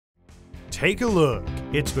Take a look.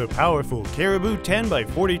 It's the powerful Caribou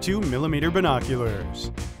 10x42mm binoculars.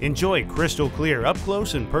 Enjoy crystal clear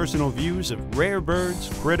up-close and personal views of rare birds,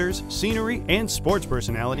 critters, scenery, and sports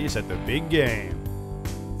personalities at the big game.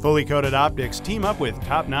 Fully coated optics team up with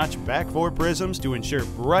top-notch back 4 prisms to ensure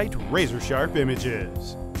bright, razor-sharp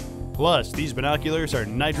images. Plus, these binoculars are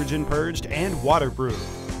nitrogen purged and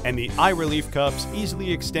waterproof, and the eye relief cups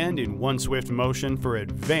easily extend in one swift motion for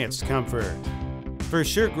advanced comfort. For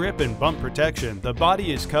sure grip and bump protection, the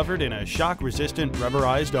body is covered in a shock-resistant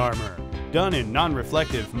rubberized armor, done in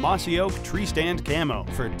non-reflective mossy oak tree stand camo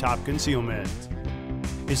for top concealment.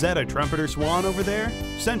 Is that a trumpeter swan over there?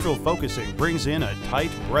 Central focusing brings in a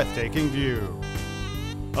tight, breathtaking view.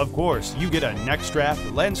 Of course, you get a neck strap,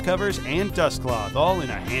 lens covers, and dust cloth all in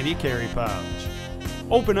a handy carry pouch.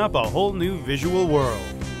 Open up a whole new visual world.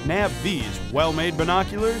 Nab these well-made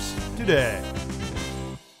binoculars today.